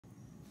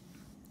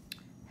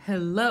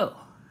Hello,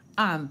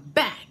 I'm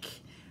back.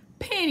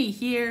 Penny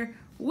here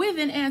with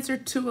an answer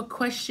to a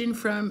question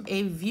from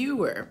a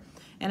viewer.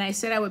 And I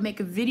said I would make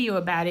a video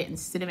about it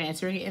instead of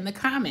answering it in the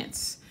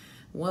comments.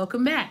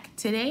 Welcome back.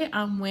 Today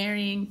I'm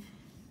wearing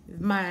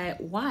my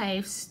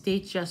wife's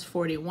Datejust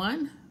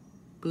 41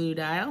 blue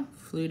dial,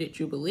 fluted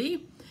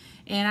Jubilee.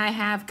 And I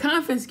have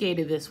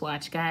confiscated this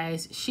watch,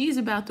 guys. She's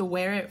about to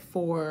wear it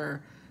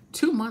for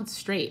 2 months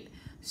straight.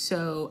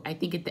 So I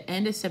think at the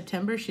end of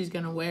September, she's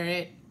gonna wear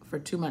it for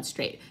 2 months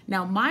straight.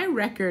 Now, my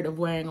record of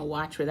wearing a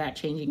watch without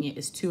changing it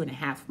is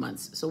 2.5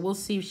 months. So we'll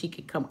see if she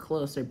could come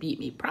close or beat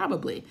me,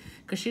 probably,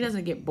 because she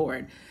doesn't get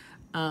bored.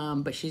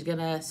 But she's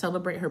gonna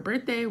celebrate her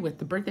birthday with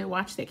the birthday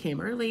watch that came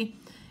early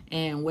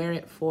and wear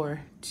it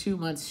for 2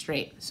 months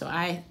straight. So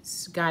I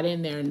got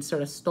in there and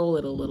sort of stole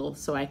it a little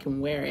so I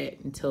can wear it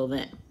until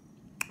then.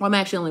 Well, I'm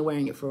actually only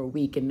wearing it for a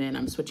week, and then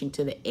I'm switching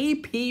to the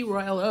AP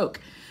Royal Oak,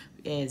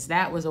 as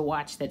that was a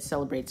watch that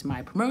celebrates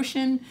my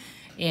promotion.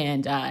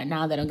 And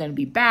now that I'm going to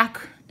be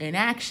back in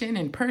action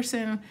in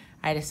person,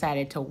 I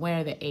decided to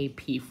wear the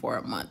AP for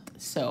a month.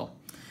 So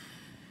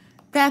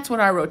that's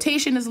what our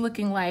rotation is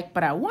looking like.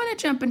 But I want to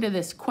jump into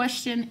this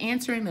question,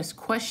 answering this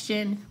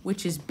question,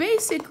 which is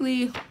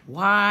basically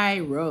why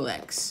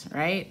Rolex,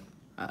 right?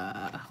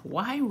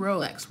 Why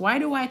Rolex? Why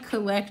do I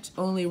collect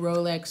only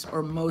Rolex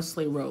or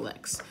mostly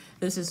Rolex?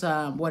 This is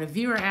what a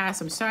viewer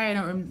asked. I'm sorry I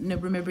don't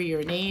remember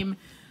your name.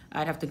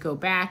 I'd have to go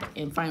back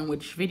and find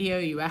which video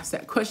you asked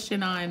that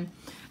question on.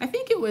 I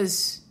think it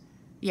was,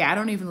 yeah, I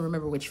don't even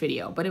remember which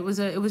video, but it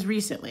was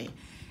recently.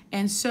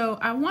 And so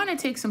I want to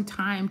take some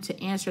time to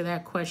answer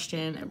that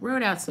question. I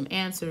wrote out some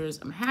answers.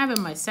 I'm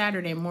having my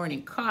Saturday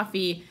morning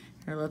coffee.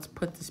 Here, let's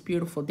put this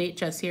beautiful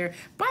Datejust here.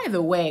 By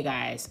the way,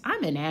 guys,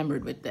 I'm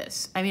enamored with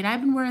this. I mean,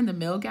 I've been wearing the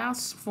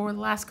Milgauss for the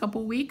last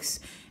couple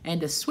weeks,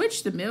 and to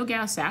switch the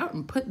Milgauss out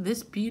and put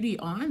this beauty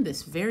on,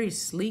 this very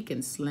sleek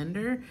and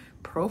slender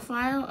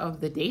profile of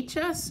the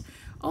Datejust,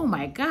 oh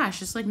my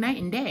gosh, it's like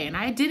night and day. And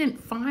I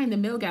didn't find the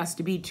Milgauss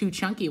to be too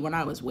chunky when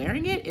I was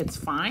wearing it. It's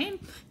fine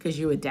because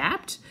you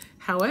adapt.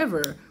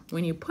 However,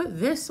 when you put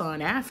this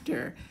on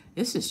after,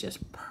 this is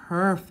just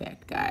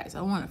perfect, guys.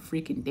 I want a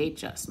freaking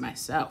Datejust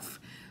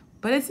myself.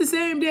 But it's the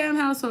same damn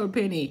household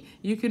penny.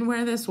 You can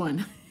wear this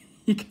one.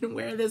 You can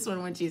wear this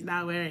one when she's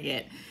not wearing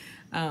it.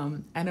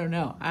 I don't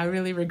know. I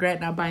really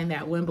regret not buying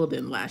that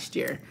Wimbledon last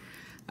year.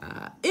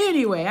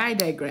 Anyway, I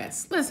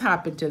digress. Let's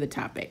hop into the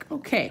topic.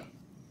 Okay.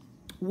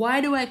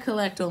 Why do I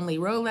collect only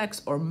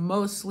Rolex or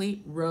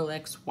mostly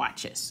Rolex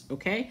watches?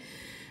 Okay.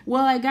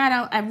 Well,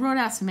 I wrote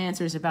out some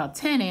answers, about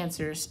 10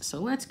 answers. So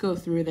let's go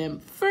through them.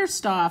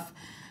 First off,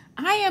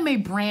 I am a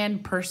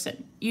brand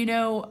person. You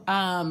know,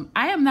 I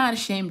am not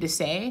ashamed to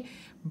say,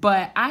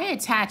 but I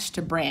attach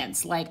to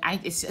brands. Like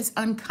it's just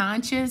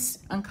unconscious.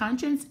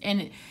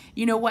 And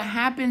you know, what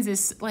happens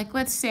is, like,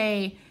 let's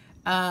say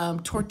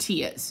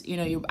tortillas. You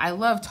know, I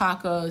love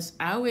tacos.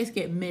 I always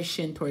get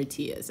Mission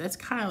tortillas. That's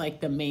kind of like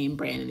the main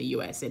brand in the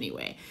US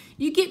anyway.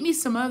 You get me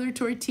some other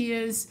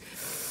tortillas,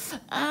 in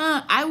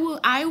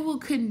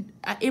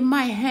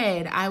my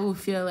head, I will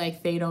feel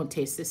like they don't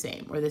taste the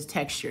same or the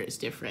texture is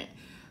different.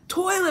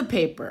 Toilet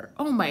paper.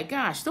 Oh my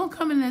gosh. Don't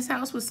come in this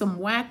house with some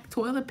whack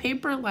toilet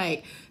paper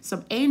like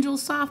some Angel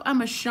Soft. I'm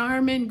a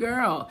Charmin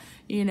girl,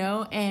 you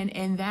know,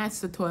 and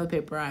that's the toilet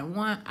paper I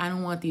want. I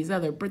don't want these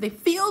other, but they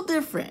feel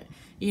different,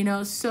 you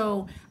know.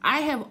 So I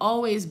have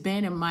always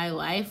been in my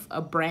life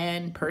a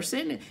brand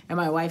person, and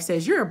my wife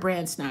says, you're a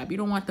brand snob. You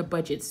don't want the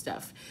budget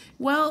stuff.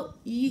 Well,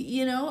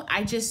 you know,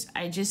 I just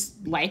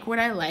like what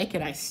I like,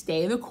 and I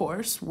stay the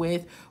course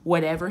with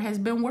whatever has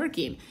been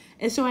working.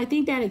 And so I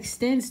think that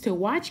extends to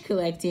watch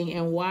collecting,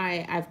 and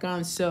why I've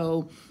gone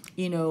so,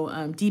 you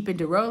know, deep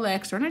into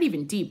Rolex, or not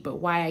even deep, but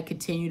why I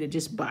continue to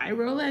just buy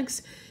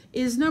Rolex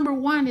is, number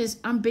one, is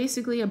I'm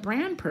basically a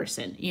brand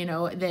person, you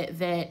know,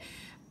 that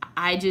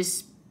I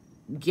just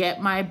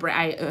get my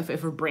brand.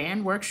 If a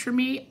brand works for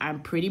me,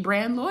 I'm pretty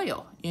brand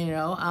loyal, you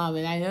know,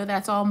 and I know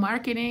that's all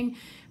marketing,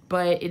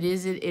 but it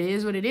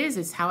is what it is.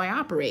 It's how I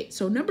operate.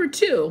 So number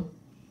two,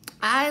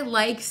 I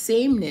like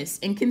sameness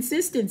and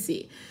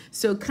consistency.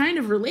 So kind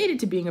of related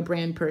to being a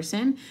brand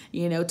person,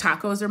 you know,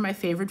 tacos are my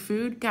favorite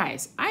food.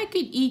 Guys, I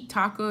could eat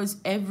tacos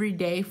every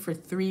day for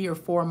 3 or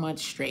 4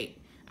 months straight.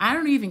 I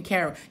don't even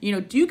care. You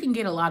know, you can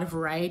get a lot of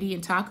variety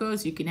in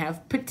tacos. You can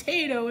have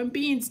potato and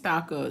beans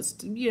tacos,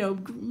 you know,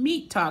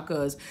 meat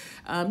tacos.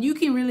 You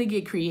can really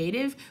get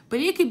creative, but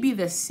it could be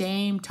the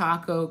same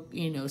taco,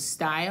 you know,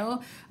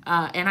 style.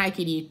 And I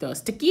could eat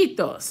those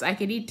taquitos. I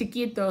could eat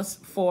taquitos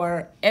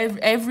for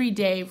every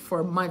day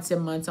for months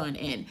and months on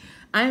end.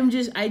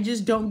 I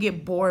just don't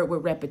get bored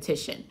with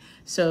repetition.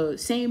 So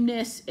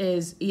sameness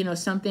is, you know,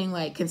 something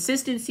like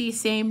consistency,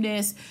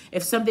 sameness.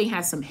 If something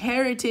has some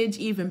heritage,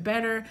 even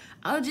better,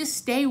 I'll just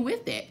stay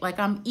with it. Like,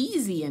 I'm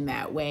easy in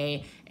that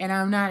way, and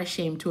I'm not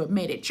ashamed to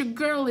admit it. Your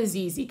girl is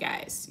easy,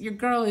 guys. Your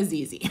girl is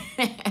easy.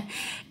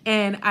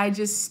 And I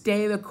just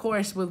stay the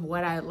course with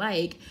what I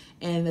like.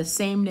 and the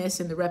sameness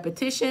and the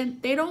repetition,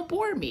 they don't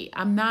bore me.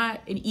 I'm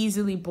not an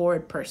easily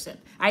bored person.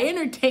 I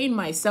entertain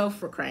myself,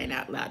 for crying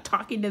out loud.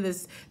 Talking to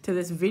this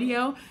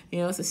video, you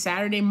know, it's a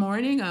Saturday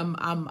morning.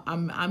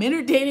 I'm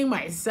entertaining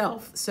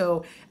myself.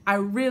 So I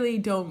really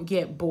don't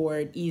get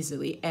bored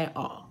easily at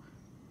all.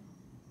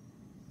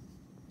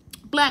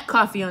 Black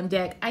coffee on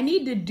deck. I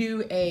need to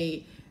do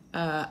a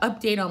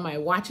update on my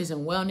watches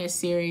and wellness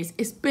series.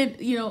 It's been,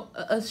 you know,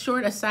 a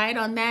short aside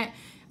on that.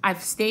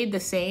 I've stayed the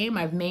same.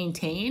 I've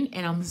maintained,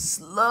 and I'm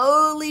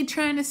slowly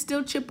trying to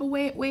still chip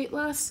away at weight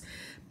loss.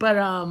 But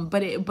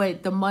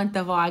the month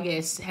of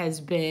August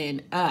has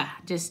been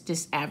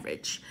just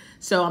average.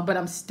 So, but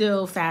I'm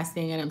still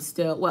fasting, and I'm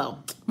still,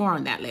 well, more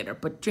on that later.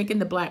 But drinking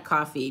the black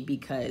coffee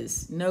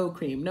because no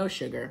cream, no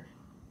sugar,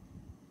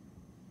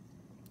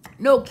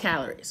 no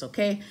calories,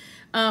 okay?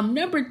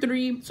 Number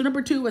 3, so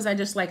number 2 was I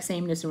just like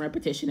sameness and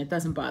repetition. It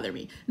doesn't bother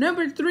me.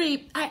 Number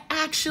 3, I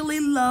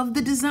actually love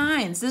the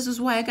designs. This is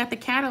why I got the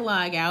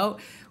catalog out.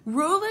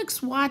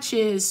 Rolex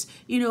watches,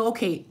 you know,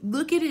 okay,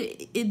 look at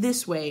it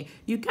this way.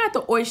 You got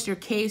the Oyster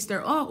case.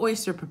 They're all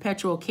Oyster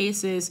perpetual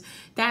cases.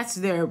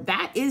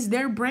 That is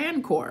their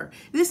brand core.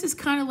 This is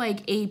kind of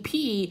like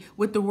AP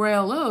with the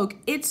Royal Oak.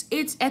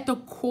 It's at the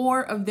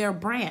core of their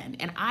brand,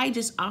 and I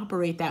just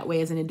operate that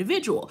way as an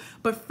individual.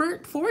 But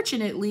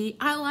fortunately,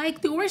 I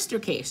like the Oyster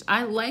case.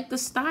 I like the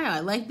style.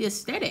 I like the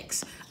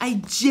aesthetics. I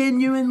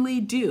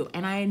genuinely do,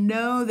 and I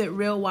know that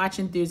real watch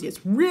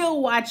enthusiasts,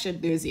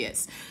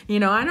 you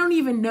know, I don't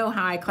even know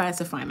how I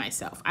classify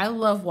myself. I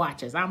love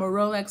watches. I'm a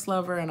Rolex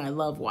lover and I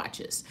love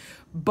watches.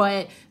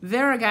 But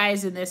there are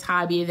guys in this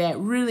hobby that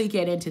really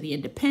get into the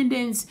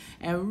independence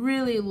and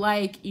really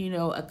like, you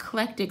know,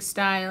 eclectic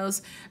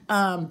styles.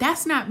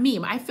 That's not me.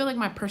 I feel like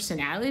my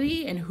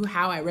personality and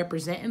how I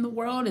represent in the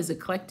world is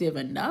eclectic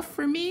enough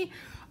for me.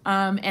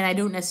 And I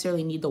don't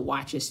necessarily need the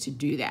watches to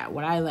do that.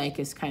 What I like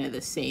is kind of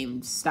the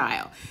same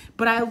style.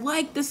 But I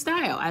like the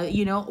style.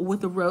 You know,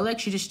 with the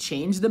Rolex, you just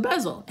change the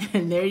bezel,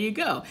 and there you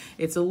go.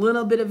 It's a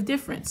little bit of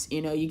difference.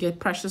 You know, you get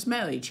precious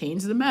metal, you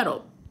change the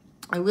metal.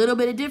 A little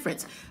bit of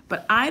difference,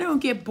 but I don't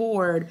get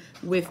bored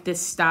with this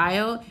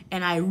style,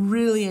 and I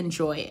really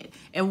enjoy it.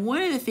 And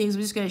one of the things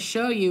I'm just going to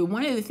show you,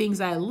 one of the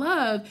things I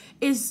love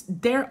is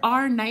there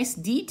are nice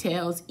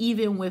details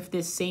even with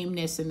this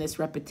sameness and this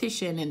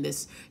repetition and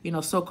this, you know,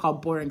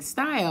 so-called boring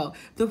style.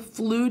 The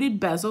fluted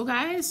bezel,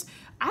 guys,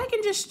 I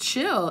can just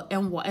chill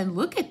and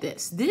look at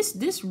this.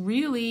 This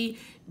really,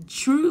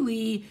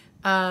 truly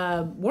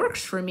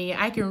works for me.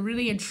 I can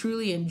really and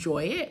truly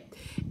enjoy it.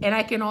 And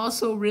I can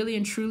also really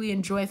and truly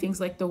enjoy things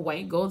like the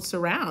white gold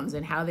surrounds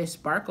and how they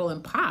sparkle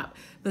and pop.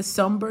 The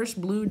sunburst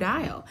blue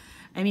dial.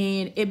 I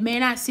mean, it may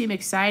not seem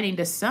exciting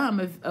to some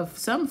of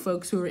some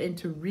folks who are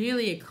into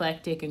really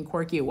eclectic and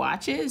quirky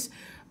watches,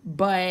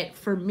 but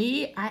for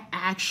me, I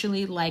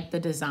actually like the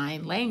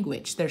design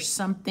language. There's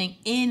something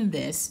in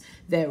this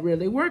that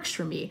really works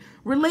for me.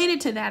 Related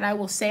to that, I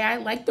will say I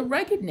like the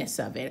ruggedness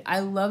of it. I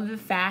love the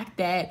fact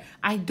that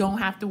I don't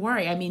have to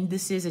worry. I mean,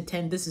 this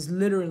is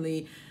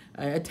literally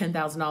a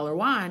 $10,000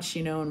 watch,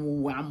 you know,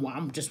 and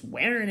I'm just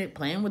wearing it,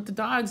 playing with the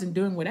dogs and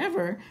doing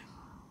whatever.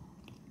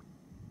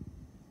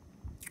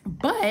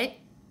 But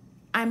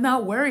I'm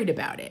not worried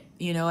about it.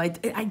 You know, I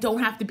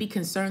don't have to be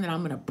concerned that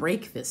I'm going to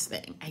break this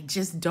thing. I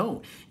just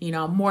don't. You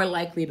know, I'm more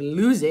likely to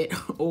lose it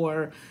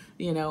or,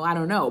 you know, I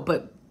don't know.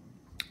 But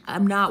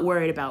I'm not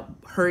worried about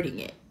hurting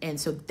it. And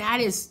so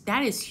that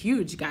is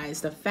huge,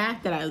 guys. The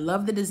fact that I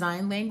love the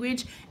design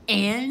language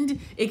and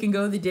it can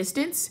go the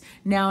distance.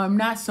 Now, I'm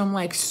not some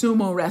like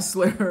sumo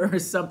wrestler or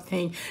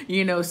something,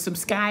 you know, some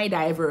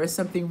skydiver or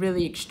something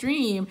really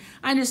extreme.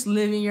 I'm just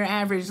living your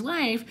average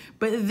life,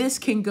 but this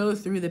can go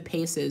through the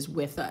paces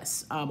with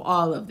us.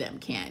 All of them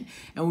can.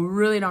 And we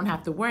really don't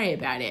have to worry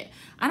about it.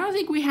 I don't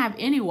think we have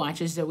any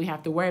watches that we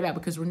have to worry about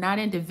because we're not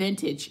into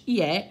vintage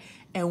yet.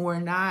 And we're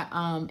not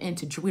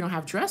we don't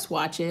have dress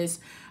watches.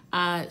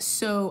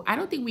 So I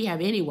don't think we have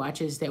any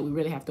watches that we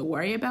really have to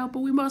worry about, but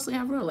we mostly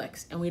have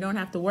Rolex and we don't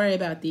have to worry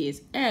about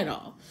these at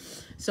all.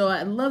 So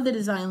I love the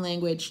design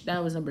language.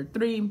 That was number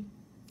 3.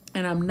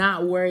 And I'm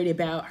not worried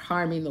about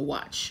harming the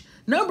watch.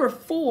 Number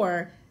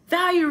 4,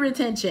 value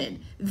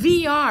retention,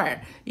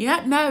 VR.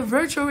 Not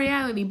virtual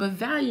reality, but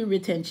value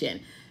retention.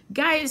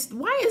 Guys,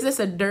 why is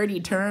this a dirty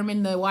term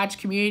in the watch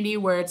community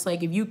where it's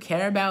like if you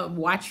care about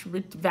watch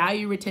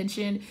value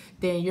retention,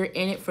 then you're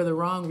in it for the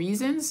wrong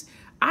reasons?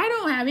 I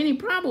don't have any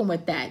problem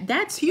with that.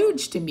 That's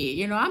huge to me.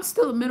 You know, I'm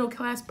still a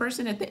middle-class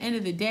person at the end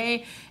of the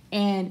day,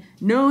 and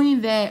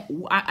knowing that,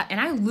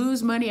 I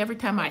lose money every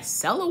time I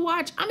sell a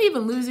watch. I'm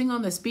even losing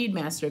on the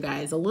Speedmaster,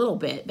 guys, a little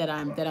bit that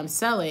I'm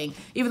selling,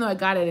 even though I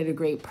got it at a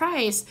great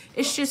price.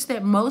 It's just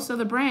that most of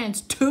the brands,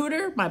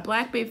 Tudor, my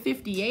Black Bay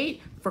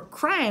 58, For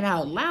crying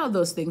out loud,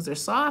 those things are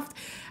soft.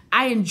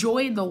 I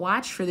enjoyed the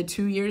watch for the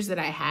 2 years that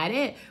I had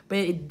it, but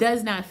it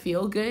does not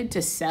feel good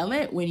to sell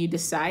it when you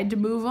decide to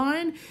move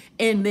on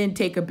and then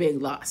take a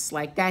big loss.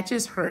 Like, that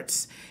just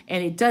hurts.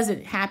 And it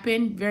doesn't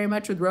happen very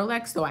much with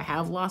Rolex, though I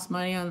have lost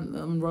money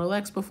on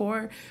Rolex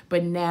before.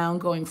 But now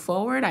going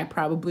forward, I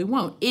probably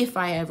won't if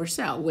I ever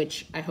sell,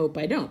 which I hope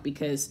I don't,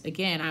 because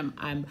again,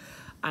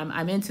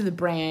 I'm into the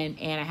brand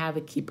and I have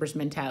a keeper's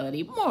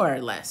mentality, more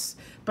or less.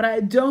 But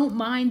I don't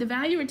mind the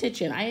value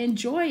retention. I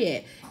enjoy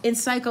it. And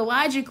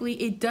psychologically,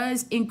 it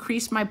does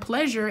increase my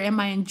pleasure and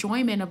my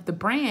enjoyment of the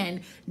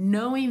brand,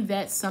 knowing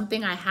that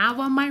something I have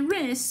on my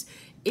wrist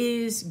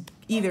is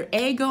either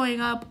A,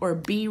 going up, or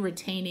B,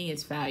 retaining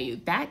its value.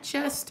 That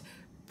just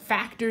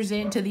factors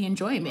into the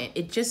enjoyment.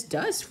 It just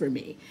does for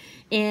me.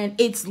 And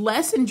it's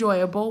less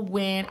enjoyable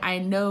when I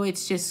know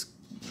it's just,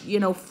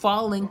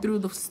 falling through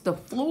the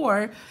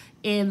floor.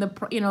 And the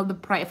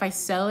price, if I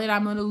sell it,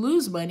 I'm going to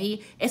lose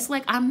money. It's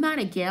like, I'm not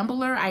a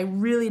gambler. I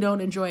really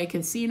don't enjoy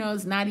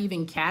casinos, not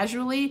even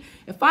casually.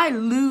 If I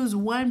lose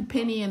 1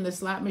 penny in the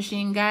slot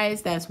machine,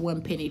 guys, that's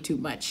 1 penny too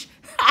much.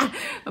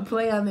 A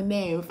play on the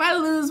name. If I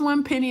lose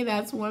 1 penny,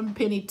 that's 1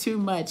 penny too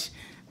much.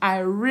 I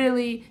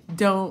really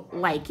don't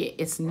like it.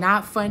 It's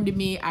not fun to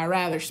me. I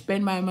rather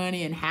spend my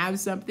money and have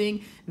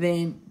something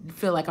than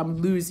feel like I'm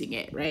losing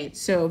it, right?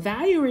 So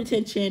value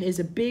retention is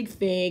a big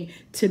thing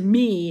to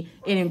me.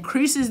 It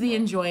increases the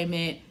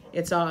enjoyment.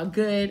 It's all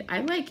good.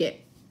 I like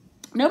it.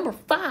 Number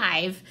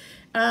 5,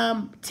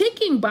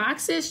 checking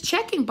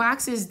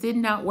boxes did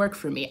not work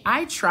for me.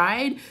 I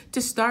tried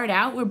to start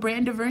out with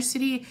brand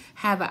diversity,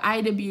 have an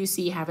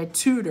IWC, have a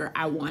Tudor.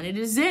 I wanted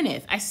a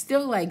Zenith. I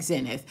still like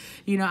Zenith.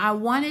 I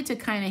wanted to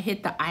kind of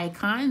hit the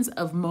icons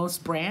of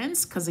most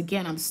brands because,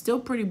 again, I'm still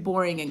pretty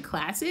boring and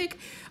classic.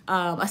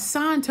 A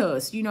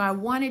Santos, I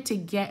wanted to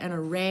get an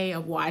array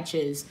of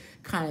watches,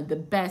 kind of the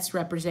best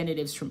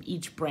representatives from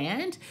each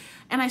brand.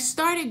 And I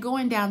started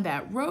going down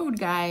that road,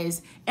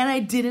 guys, and I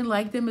didn't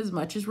like them as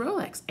much as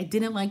Rolex. I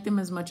didn't like them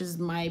as much as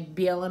my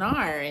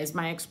BL&R, as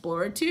my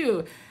Explorer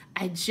 2.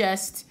 I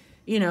just,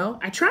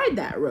 I tried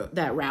that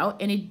route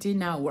and it did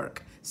not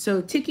work.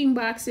 So ticking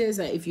boxes,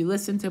 if you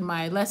listen to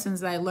my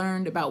lessons that I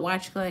learned about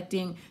watch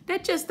collecting,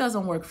 that just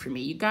doesn't work for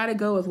me. You got to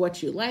go with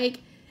what you like.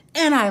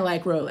 And I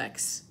like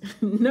Rolex.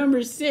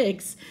 Number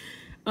 6,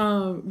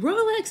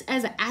 Rolex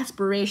as an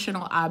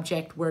aspirational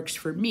object works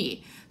for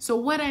me. So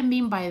what I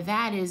mean by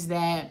that is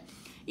that,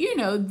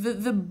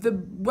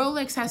 the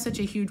Rolex has such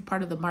a huge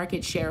part of the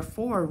market share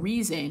for a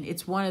reason.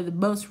 It's one of the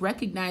most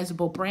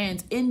recognizable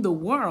brands in the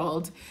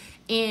world.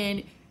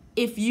 And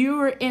if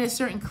you're in a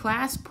certain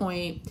class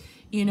point,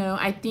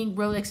 I think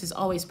Rolex has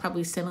always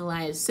probably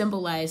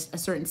symbolized a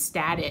certain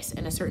status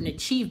and a certain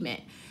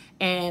achievement.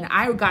 And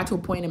I got to a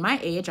point in my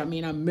age, I'm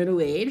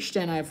middle-aged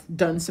and I've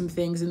done some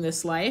things in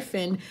this life.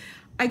 And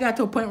I got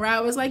to a point where I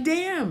was like,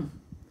 damn,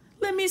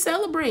 let me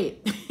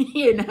celebrate,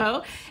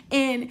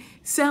 and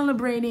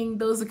celebrating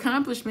those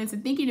accomplishments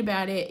and thinking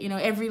about it,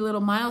 every little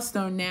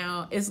milestone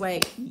now is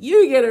like,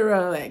 you get a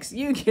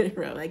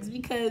Rolex,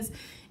 because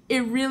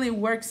it really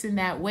works in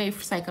that way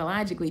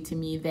psychologically to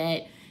me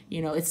that,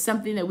 it's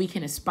something that we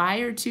can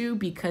aspire to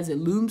because it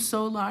looms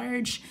so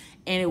large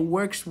and it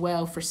works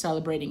well for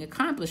celebrating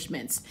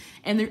accomplishments.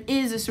 And there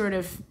is a sort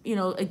of,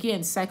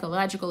 again,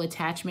 psychological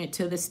attachment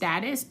to the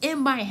status in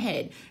my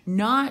head,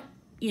 not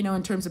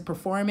in terms of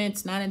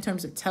performance, not in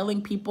terms of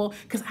telling people,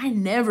 because I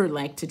never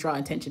like to draw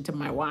attention to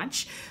my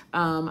watch.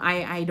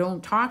 I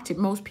don't talk to,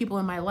 most people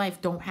in my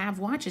life don't have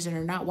watches and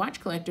are not watch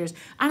collectors.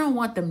 I don't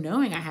want them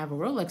knowing I have a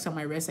Rolex on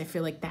my wrist. I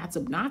feel like that's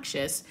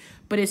obnoxious,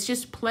 but it's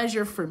just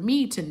pleasure for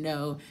me to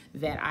know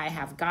that I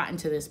have gotten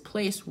to this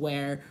place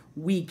where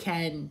we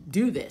can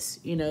do this,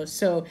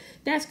 So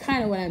that's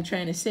kind of what I'm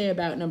trying to say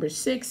about number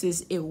 6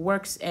 is it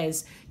works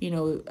as,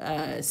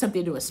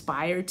 something to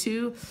aspire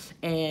to,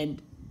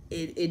 and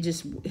it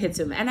just hits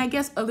them. And I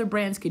guess other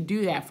brands could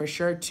do that for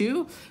sure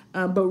too.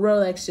 But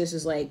Rolex just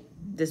is like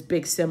this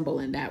big symbol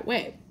in that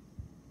way.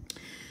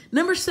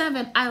 Number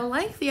 7, I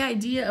like the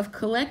idea of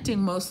collecting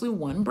mostly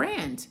one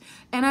brand.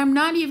 And I'm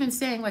not even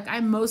saying, like, I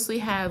mostly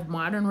have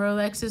modern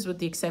Rolexes with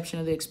the exception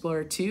of the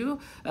Explorer 2,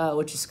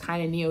 which is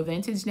kind of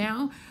neo-vintage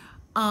now.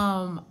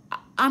 I'm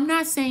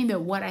not saying that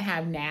what I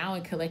have now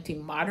in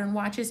collecting modern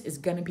watches is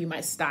going to be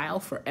my style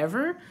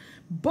forever,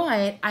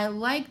 but I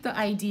like the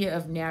idea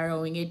of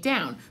narrowing it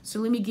down. So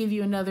let me give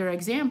you another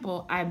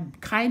example. I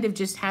kind of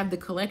just have the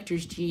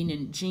collector's gene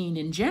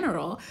in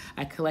general.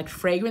 I collect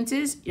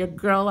fragrances. Your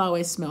girl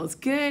always smells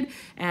good,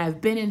 and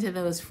I've been into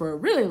those for a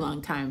really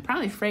long time,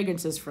 probably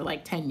fragrances for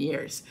like 10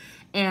 years.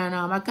 And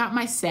I got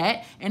my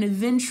set, and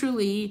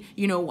eventually,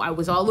 I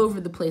was all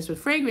over the place with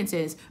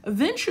fragrances.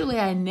 Eventually,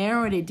 I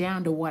narrowed it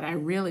down to what I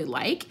really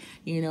like,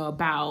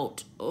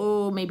 about,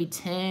 maybe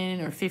 10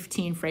 or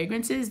 15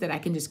 fragrances that I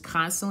can just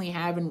constantly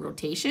have in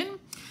rotation.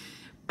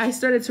 I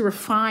started to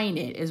refine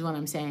it, is what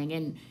I'm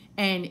saying.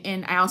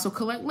 And I also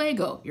collect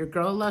Lego. Your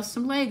girl loves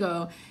some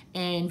Lego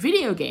and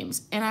video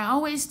games. And I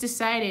always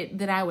decided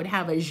that I would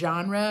have a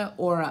genre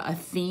or a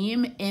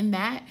theme in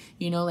that.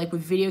 You know, like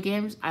with video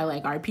games, I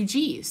like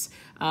RPGs,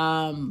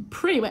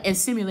 pretty much, and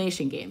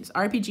simulation games.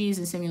 RPGs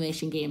and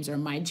simulation games are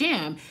my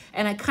jam.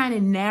 And I kind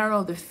of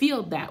narrow the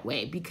field that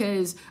way,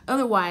 because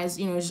otherwise,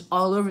 you know, it's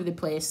all over the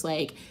place.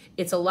 Like,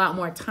 it's a lot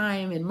more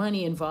time and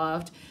money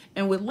involved.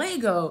 And with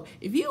Lego,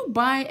 if you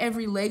buy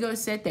every Lego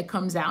set that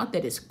comes out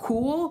that is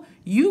cool,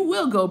 you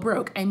will go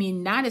broke. I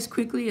mean, not as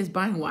quickly as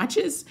buying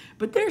watches,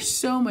 but there's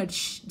so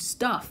much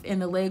stuff in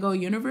the Lego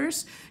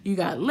universe. You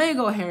got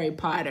Lego Harry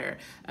Potter,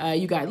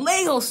 you got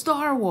Lego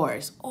Star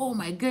Wars. Oh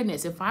my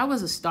goodness, if I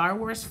was a Star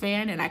Wars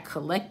fan and I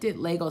collected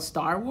Lego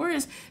Star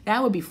Wars,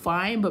 that would be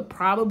fine, but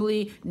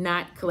probably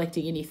not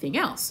collecting anything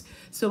else.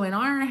 So in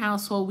our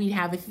household, we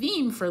have a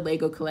theme for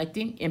Lego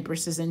collecting.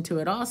 Empress is into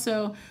it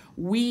also.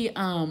 We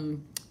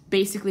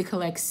basically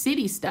collect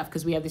city stuff,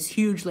 because we have this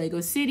huge Lego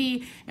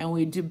city, and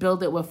we do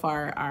build it with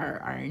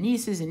our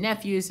nieces and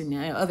nephews and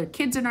other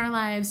kids in our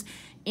lives.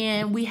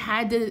 And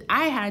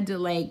I had to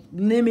like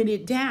limit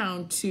it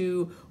down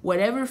to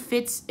whatever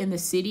fits in the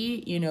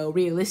city, you know,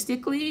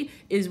 realistically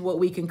is what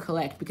we can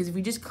collect. Because if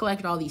we just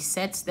collect all these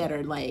sets that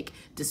are like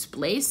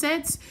display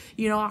sets,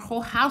 you know, our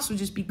whole house would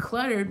just be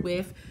cluttered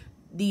with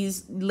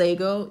these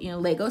Lego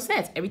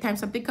sets. Every time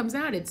something comes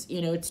out, it's, you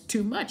know, it's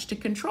too much to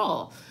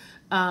control.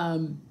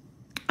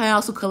 I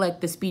also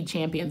collect the Speed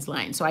Champions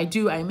line. So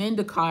I'm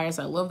into cars.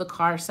 I love the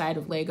car side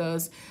of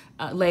Lego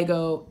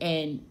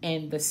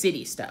and the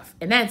city stuff.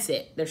 And that's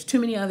it. There's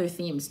too many other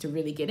themes to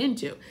really get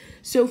into.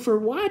 So for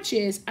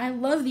watches, I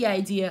love the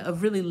idea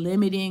of really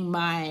limiting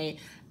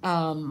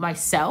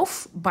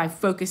myself by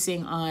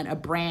focusing on a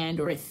brand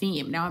or a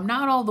theme. Now, I'm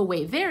not all the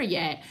way there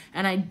yet,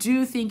 and I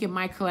do think in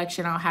my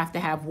collection I'll have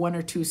to have 1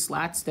 or 2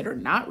 slots that are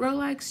not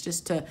Rolex,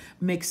 just to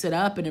mix it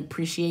up and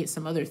appreciate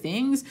some other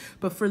things.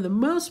 But for the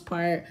most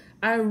part,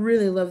 I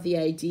really love the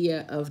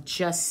idea of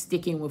just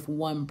sticking with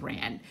one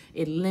brand.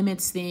 It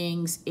limits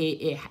things,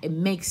 it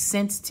makes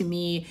sense to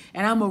me,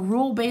 and I'm a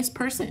rule-based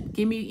person.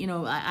 Give me, you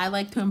know, I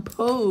like to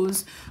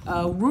impose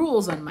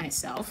rules on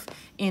myself,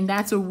 and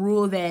that's a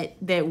rule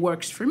that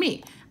works for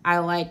me. I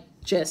like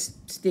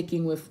just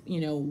sticking with,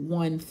 you know,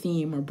 one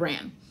theme or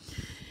brand.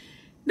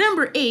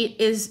 Number 8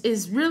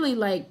 is really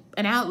like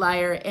an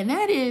outlier, and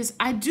that is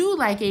I do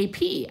like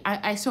AP.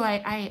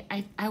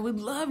 I would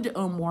love to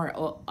own more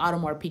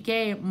Audemars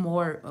Piguet,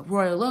 more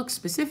Royal Oak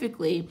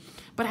specifically,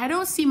 but I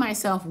don't see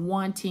myself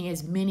wanting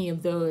as many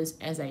of those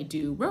as I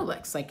do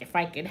Rolex. Like, if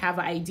I could have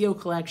an ideal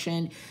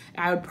collection,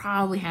 I would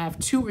probably have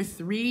 2 or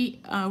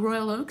 3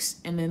 Royal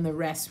Oaks, and then the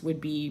rest would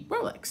be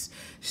Rolex.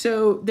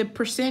 So the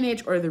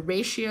percentage or the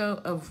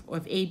ratio of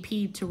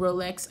AP to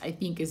Rolex, I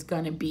think, is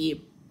gonna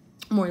be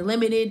more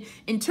limited.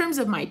 In terms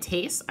of my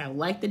taste, I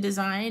like the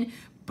design,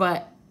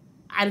 but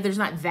there's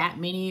not that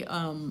many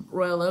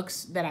Royal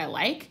Oaks that I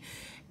like.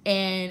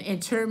 And in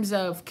terms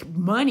of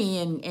money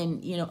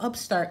and you know,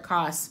 upstart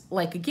costs,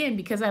 like, again,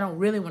 because I don't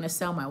really want to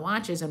sell my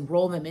watches and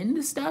roll them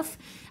into stuff,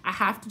 I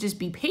have to just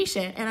be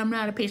patient, and I'm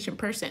not a patient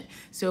person.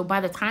 So by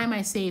the time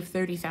I save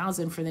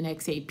 $30,000 for the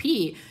next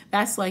AP,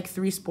 that's like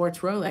 3 sports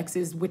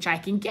Rolexes, which I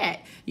can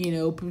get, you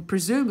know,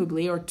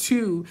 presumably, or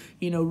 2,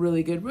 you know,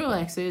 really good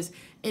Rolexes.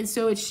 And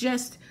so it's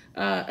just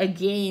a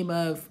game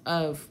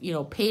of you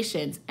know,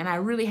 patience, and I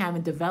really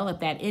haven't developed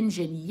that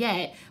engine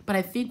yet. But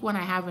I think when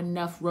I have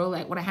enough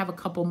Rolex, when I have a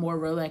couple more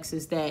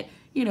Rolexes that,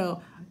 you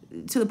know,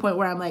 to the point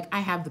where I'm like,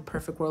 I have the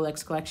perfect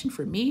Rolex collection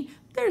for me,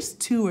 there's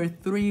 2 or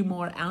 3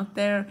 more out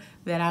there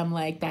that I'm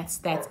like, that's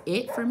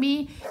it for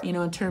me, you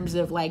know, in terms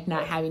of like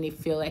not having to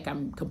feel like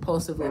I'm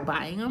compulsively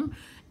buying them.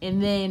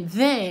 And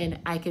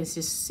then I can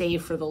just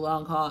save for the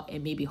long haul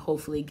and maybe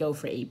hopefully go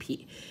for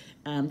AP.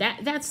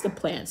 That's the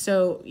plan.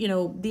 So, you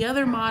know, the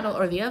other model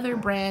or the other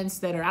brands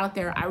that are out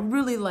there, I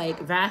really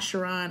like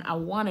Vacheron. I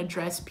want a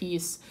dress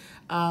piece,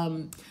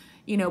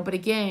 you know, but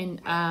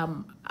again,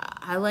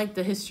 I like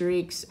the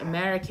Historiques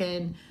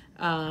American.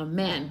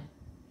 Man,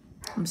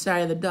 I'm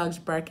sorry, the dog's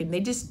barking. They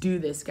just do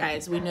this,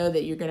 guys. We know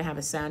that you're going to have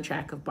a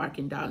soundtrack of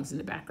barking dogs in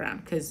the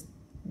background because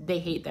they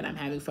hate that I'm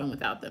having fun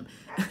without them.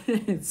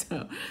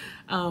 So,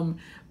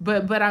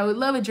 but I would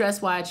love a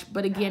dress watch.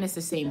 But again, it's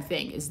the same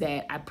thing, is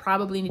that I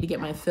probably need to get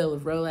my fill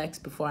of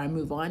Rolex before I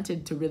move on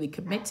to really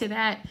commit to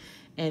that.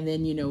 And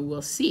then, you know,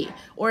 we'll see.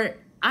 Or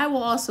I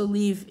will also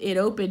leave it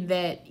open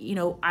that, you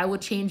know, I will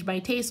change my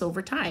taste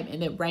over time,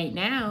 and that right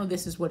now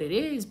this is what it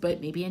is,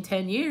 but maybe in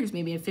 10 years,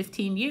 maybe in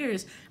 15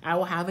 years, I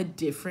will have a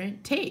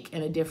different take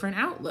and a different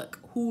outlook.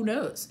 Who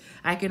knows?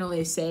 I can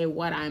only say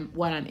what I'm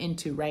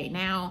into right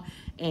now,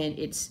 and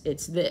it's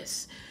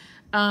this.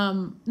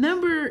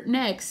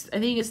 Next, I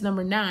think it's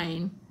number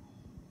 9.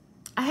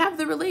 I have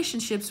the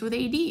relationships with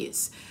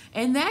ADs.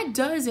 And that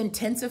does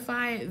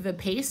intensify the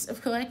pace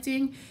of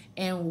collecting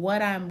and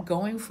what I'm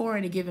going for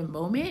in a given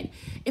moment.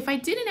 If I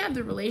didn't have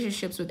the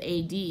relationships with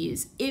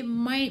ADs, it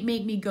might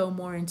make me go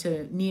more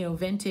into neo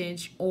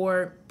vintage,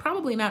 or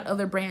probably not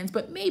other brands,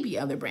 but maybe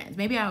other brands.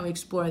 Maybe I'll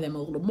explore them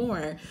a little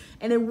more,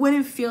 and it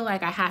wouldn't feel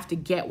like I have to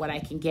get what I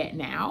can get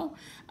now.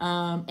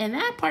 And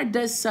that part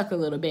does suck a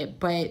little bit,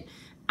 but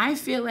I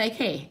feel like,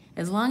 hey,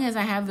 as long as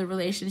I have the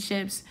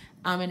relationships,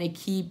 I'm going to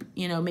keep,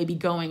 maybe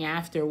going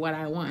after what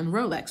I want in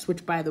Rolex,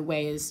 which, by the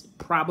way, is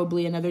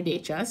probably another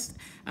Datejust.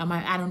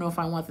 I don't know if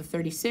I want the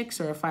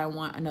 36 or if I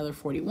want another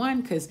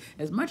 41, because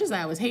as much as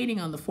I was hating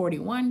on the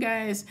 41,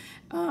 guys,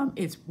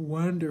 it's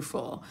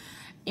wonderful.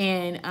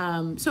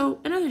 And so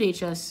another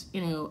Datejust,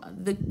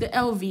 the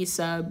LV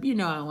sub,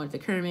 I want the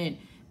Kermit,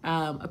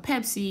 a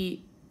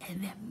Pepsi,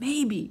 and then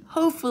maybe,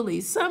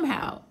 hopefully,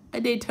 somehow, a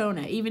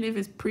Daytona, even if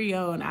it's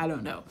pre-owned, I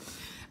don't know.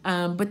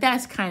 But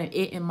that's kind of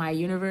it in my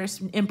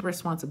universe.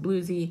 Empress wants a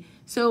bluesy.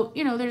 So,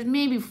 there's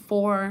maybe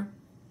 4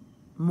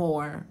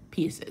 more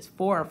pieces,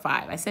 4 or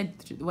 5. I said,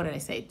 what did I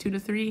say? 2 to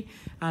 3?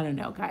 I don't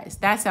know, guys.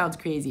 That sounds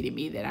crazy to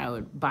me that I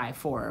would buy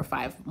 4 or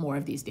 5 more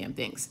of these damn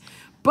things.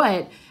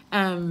 But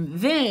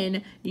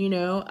then,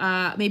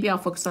 maybe I'll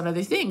focus on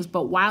other things.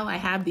 But while I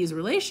have these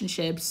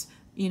relationships,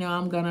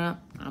 I'm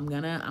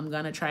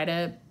gonna try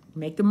to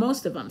make the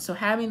most of them. So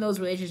having those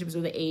relationships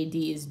with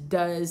the ADs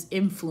does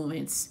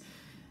influence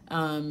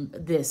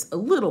this a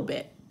little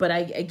bit. But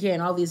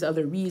again, all these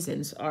other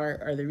reasons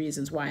are the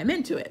reasons why I'm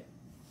into it.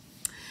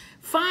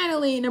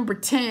 Finally, number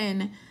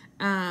 10,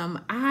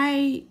 I'm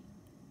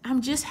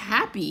just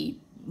happy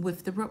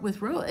with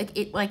Rolex.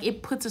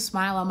 It puts a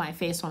smile on my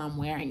face when I'm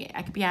wearing it.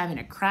 I could be having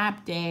a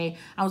crap day.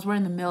 I was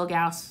wearing the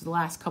Milgauss the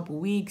last couple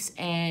weeks,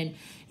 and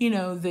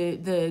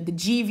the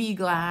GV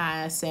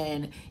glass,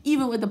 and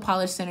even with the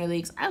polished center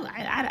leaks,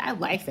 I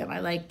like them. I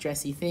like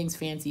dressy things,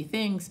 fancy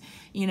things.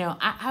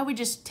 I would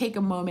just take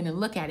a moment and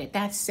look at it.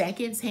 That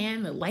seconds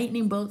hand, the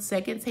lightning bolt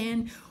seconds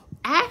hand,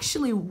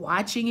 actually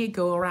watching it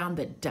go around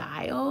the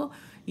dial.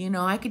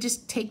 I could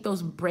just take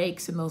those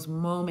breaks and those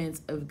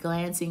moments of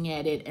glancing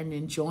at it and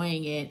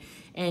enjoying it,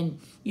 and,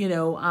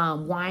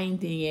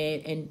 winding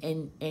it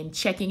and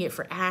checking it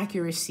for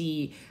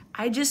accuracy.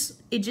 It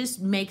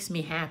just makes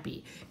me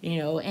happy,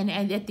 and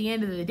at the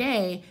end of the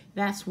day,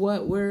 that's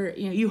what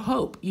you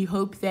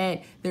hope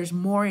that there's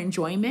more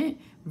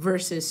enjoyment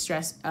versus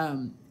stress,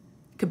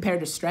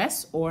 compared to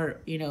stress or,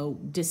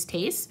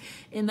 distaste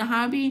in the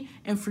hobby.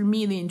 And for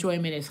me, the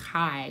enjoyment is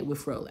high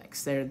with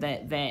Rolex.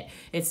 That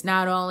it's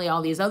not only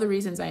all these other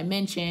reasons I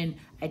mentioned,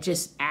 I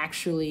just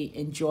actually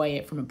enjoy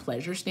it from a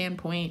pleasure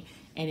standpoint,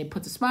 and it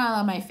puts a smile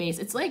on my face.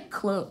 It's like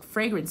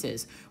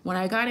fragrances. When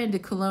I got into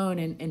cologne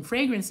and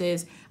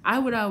fragrances, I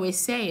would always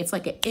say it's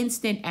like an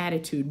instant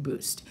attitude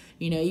boost.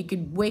 You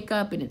could wake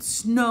up and it's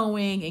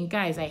snowing, and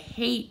guys, I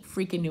hate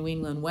freaking New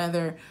England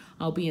weather.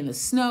 I'll be in the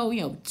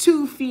snow,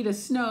 2 feet of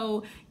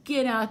snow,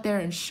 get out there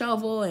and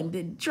shovel and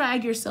then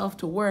drag yourself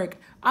to work.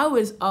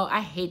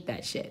 I hate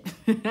that shit.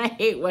 I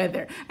hate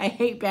weather. I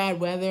hate bad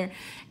weather.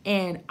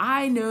 And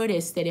I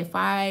noticed that if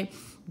I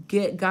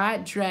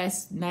got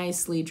dressed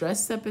nicely,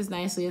 dressed up as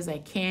nicely as I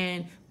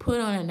can,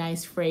 put on a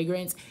nice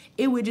fragrance,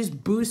 it would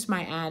just boost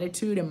my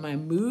attitude and my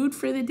mood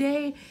for the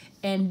day.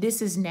 And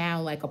this is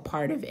now like a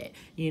part of it.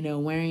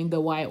 Wearing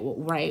the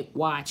right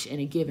watch in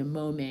a given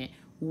moment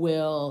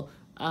will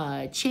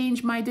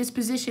change my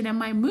disposition and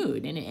my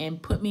mood,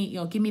 and put me,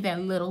 give me that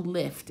little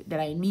lift that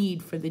I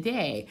need for the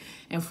day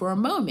and for a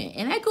moment.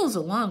 And that goes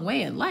a long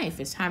way in life,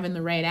 is having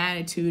the right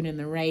attitude and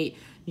the right,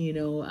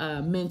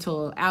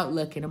 mental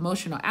outlook and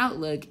emotional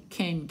outlook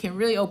can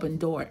really open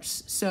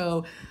doors.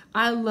 So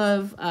I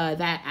love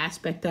that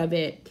aspect of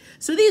it.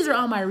 So these are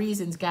all my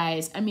reasons,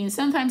 guys. I mean,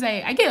 sometimes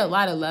I get a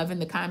lot of love in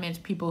the comments.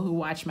 People who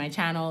watch my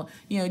channel,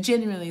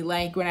 genuinely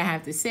like what I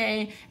have to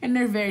say, and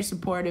they're very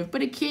supportive.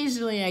 But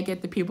occasionally I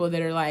get the people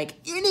that are like,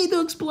 you need to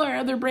explore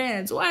other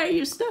brands. Why are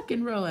you stuck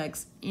in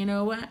Rolex? You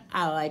know what?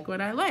 I like what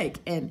I like,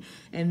 and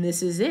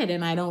this is it.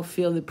 And I don't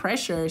feel the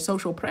pressure,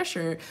 social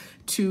pressure,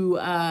 to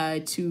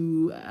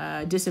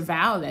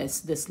disavow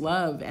this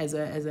love as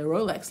a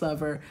Rolex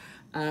lover.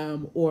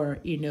 Or,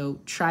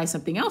 try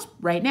something else.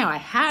 Right now, I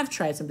have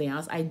tried something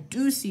else. I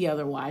do see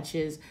other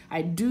watches.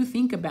 I do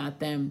think about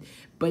them,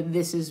 but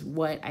this is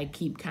what I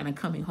keep kind of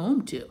coming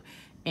home to.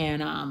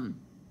 And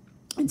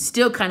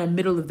still kind of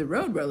middle of the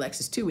road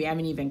Rolexes too. We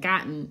haven't even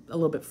gotten a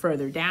little bit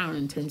further down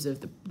in terms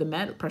of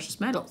the precious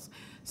metals.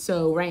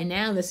 So right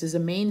now, this is a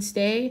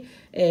mainstay.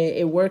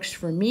 It works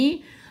for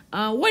me.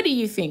 What do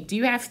you think? Do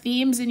you have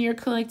themes in your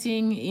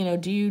collecting?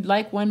 Do you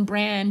like one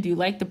brand? Do you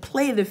like to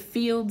play the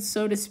field,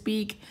 so to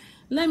speak?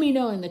 Let me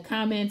know in the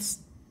comments.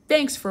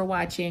 Thanks for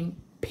watching.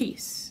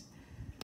 Peace.